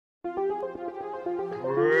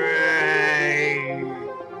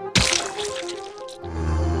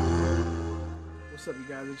up, you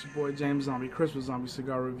guys? It's your boy James Zombie, Chris with Zombie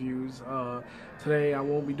Cigar Reviews. Today I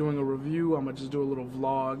won't be doing a review. I'm gonna just do a little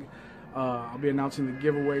vlog. I'll be announcing the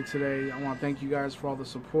giveaway today. I want to thank you guys for all the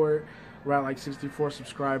support. We're at like 64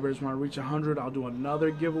 subscribers. When I reach 100, I'll do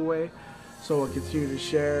another giveaway. So I'll continue to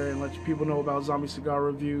share and let people know about Zombie Cigar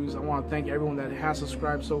Reviews. I want to thank everyone that has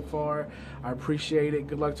subscribed so far. I appreciate it.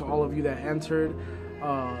 Good luck to all of you that entered.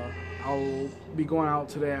 I'll be going out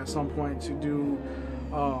today at some point to do.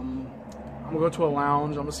 I'm gonna go to a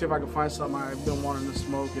lounge. I'm gonna see if I can find something I've been wanting to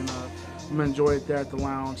smoke, and I'm gonna enjoy it there at the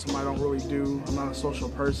lounge. Something I don't really do. I'm not a social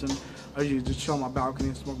person. I usually just chill on my balcony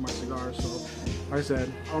and smoke my cigars. So, like I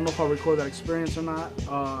said, I don't know if I'll record that experience or not.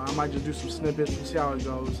 I might just do some snippets and see how it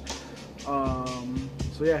goes.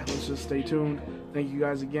 So yeah, let's just stay tuned. Thank you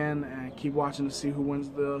guys again, and keep watching to see who wins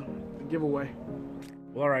the giveaway.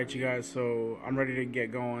 Well, alright, you guys, so I'm ready to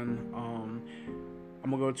get going. I'm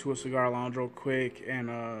gonna go to a cigar lounge real quick and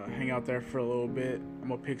hang out there for a little bit. I'm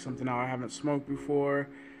gonna pick something out I haven't smoked before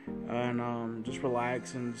and just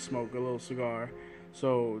relax and smoke a little cigar.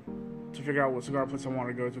 So to figure out what cigar place I want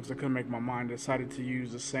to go to, because I couldn't make my mind, I decided to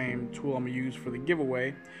use the same tool I'm gonna use for the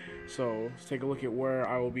giveaway. So let's take a look at where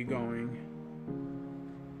I will be going.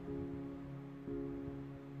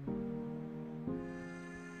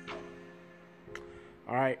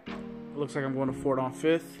 Alright, it looks like I'm going to Fort on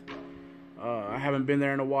 5th. I haven't been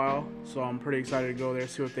there in a while, so I'm pretty excited to go there,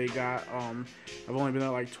 see what they got. I've only been there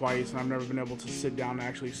like twice, and I've never been able to sit down and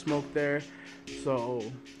actually smoke there. So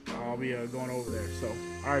I'll be going over there. So,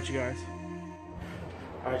 alright, you guys.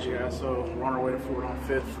 Alright, you guys, so we're on our way to Fort on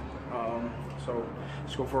 5th. So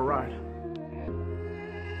let's go for a ride.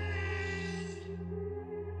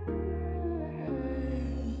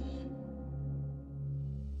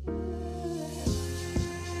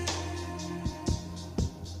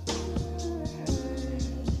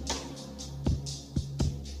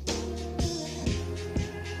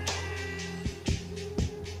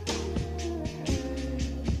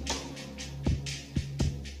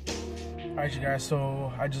 Alright, you guys,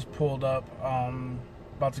 so I just pulled up,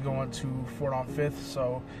 about to go into Fort on 5th,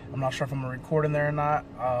 so I'm not sure if I'm going to record in there or not.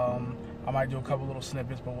 I might do a couple little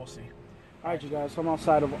snippets, but we'll see. Alright, you guys, so I'm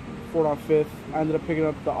outside of Fort on 5th. I ended up picking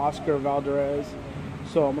up the Oscar Valdez,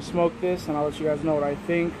 so I'm going to smoke this, and I'll let you guys know what I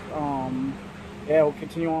think. Yeah, we'll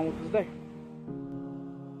continue on with this day.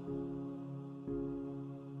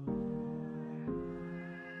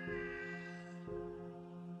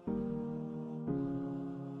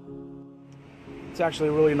 It's actually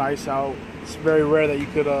really nice out. It's very rare that you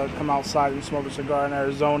could come outside and smoke a cigar in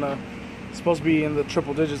Arizona. It's supposed to be in the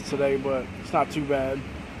triple digits today, but it's not too bad.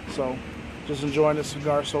 So, just enjoying the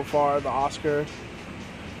cigar so far, the Oscar,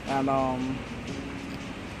 and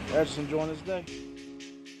yeah, just enjoying this day.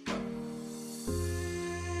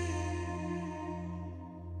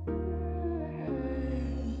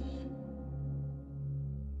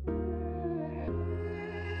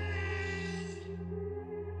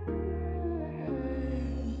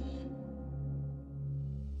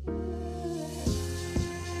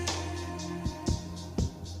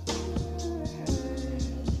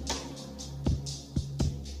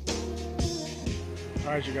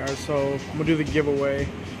 Alright, you guys, so I'm gonna do the giveaway.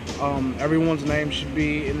 Everyone's name should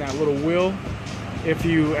be in that little wheel. If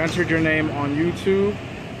you entered your name on YouTube,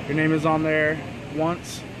 your name is on there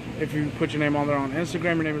once. If you put your name on there on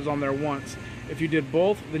Instagram, your name is on there once. If you did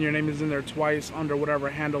both, then your name is in there twice under whatever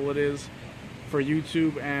handle it is for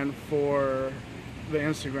YouTube and for the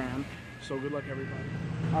Instagram. So good luck, everybody.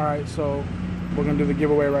 Alright, so we're gonna do the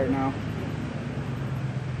giveaway right now.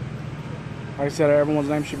 Like I said, everyone's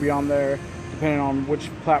name should be on there depending on which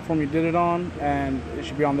platform you did it on, and it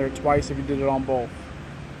should be on there twice if you did it on both.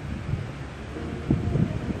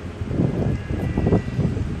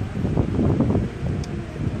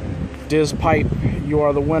 Diz Pipe, you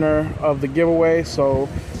are the winner of the giveaway, so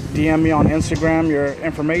DM me on Instagram your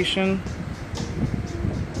information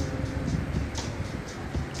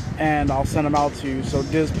and I'll send them out to you. So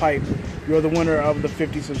Diz Pipe, you're the winner of the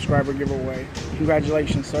 50 subscriber giveaway.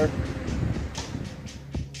 Congratulations, sir.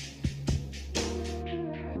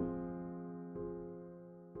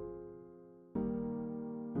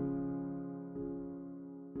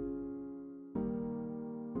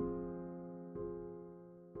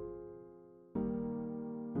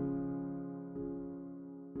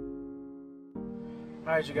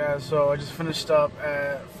 Alright, you guys, so I just finished up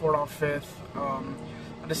at Fort on 5th.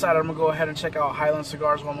 I decided I'm going to go ahead and check out Highland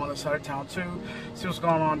Cigars while I'm on this side of town too, see what's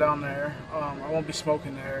going on down there. I won't be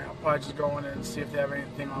smoking there. I'll probably just go in and see if they have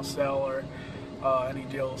anything on sale or any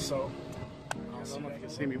deals. So I don't know if you can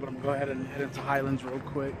see me, but I'm going to go ahead and head into Highlands real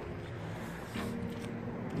quick.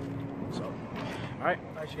 So, Alright,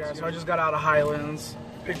 you guys, so I just got out of Highlands,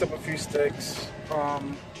 picked up a few sticks, what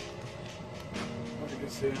you can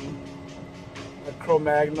see, a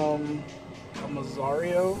Cro-Magnum, a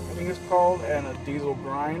Mazzario, I think it's called, and a Diesel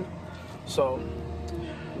Grind. So,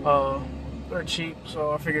 they're cheap,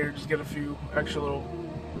 so I figured just get a few extra little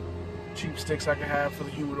cheap sticks I could have for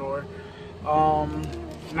the humidor. Now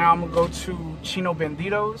I'm gonna go to Chino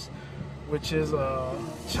Banditos, which is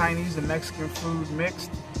Chinese and Mexican food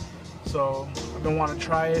mixed. So I've been wanting to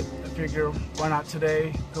try it. I figure why not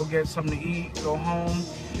today? Go get something to eat, go home,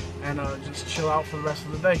 and just chill out for the rest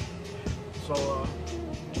of the day. So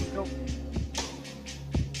let's go.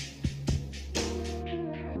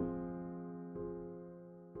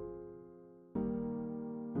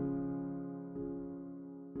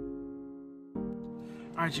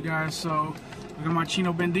 Alright, you guys, so I got my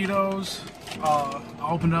Chino Banditos. I'll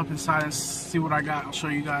open it up inside and see what I got. I'll show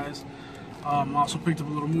you guys. I also picked up a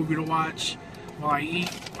little movie to watch while I eat.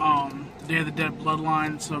 Day of the Dead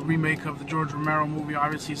Bloodline. It's a remake of the George Romero movie.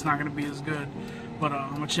 Obviously, it's not going to be as good, but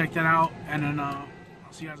I'm going to check that out, and then I'll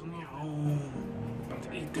see you guys in a little bit. About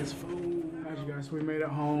to eat this food. Alright, you guys, so we made it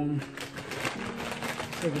home.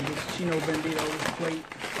 Look at this Chino Banditos plate.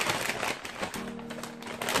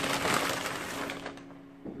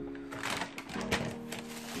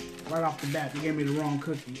 Right off the bat, they gave me the wrong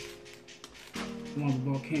cookie. One of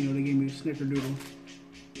the volcano, they gave me a snickerdoodle.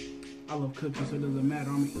 I love cookies, so it doesn't matter.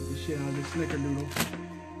 I'm gonna eat the shit out of this snickerdoodle.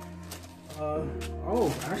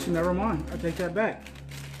 Oh, actually, never mind. I take that back.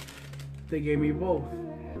 They gave me both.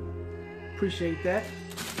 Appreciate that.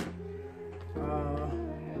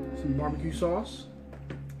 Some barbecue sauce.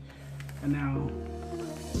 And now,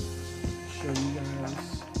 show you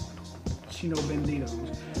guys Chino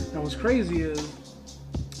Banditos. Now, what's crazy is,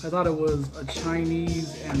 I thought it was a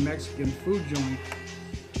Chinese and Mexican food joint,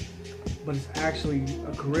 but it's actually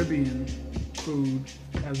a Caribbean food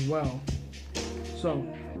as well. So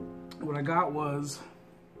what I got was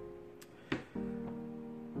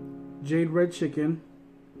jade red chicken,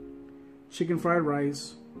 chicken fried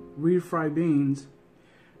rice, reed fried beans.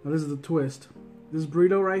 Now this is the twist. This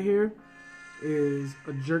burrito right here is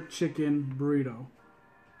a jerk chicken burrito.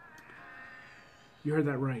 You heard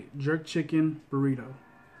that right, jerk chicken burrito.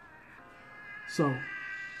 So,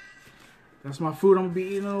 that's my food I'm going to be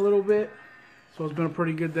eating in a little bit. So it's been a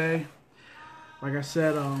pretty good day. Like I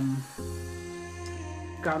said,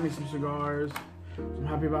 got me some cigars. So I'm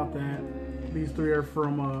happy about that. These three are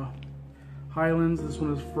from Highlands. This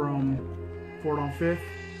one is from Fort on 5th.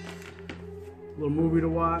 A little movie to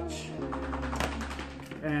watch.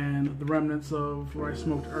 And the remnants of what I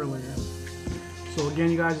smoked earlier. So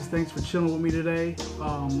again, you guys, just thanks for chilling with me today.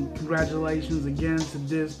 Congratulations again to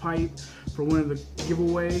Diz Pipe for winning the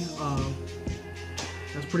giveaway.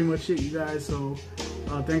 That's pretty much it, you guys. So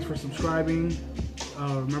thanks for subscribing.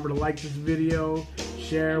 Remember to like this video,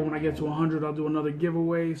 share. When I get to 100, I'll do another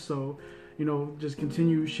giveaway. So, you know, just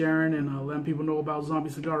continue sharing and letting people know about zombie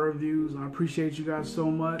cigar reviews. I appreciate you guys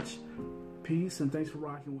so much. Peace, and thanks for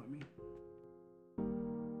rocking with me.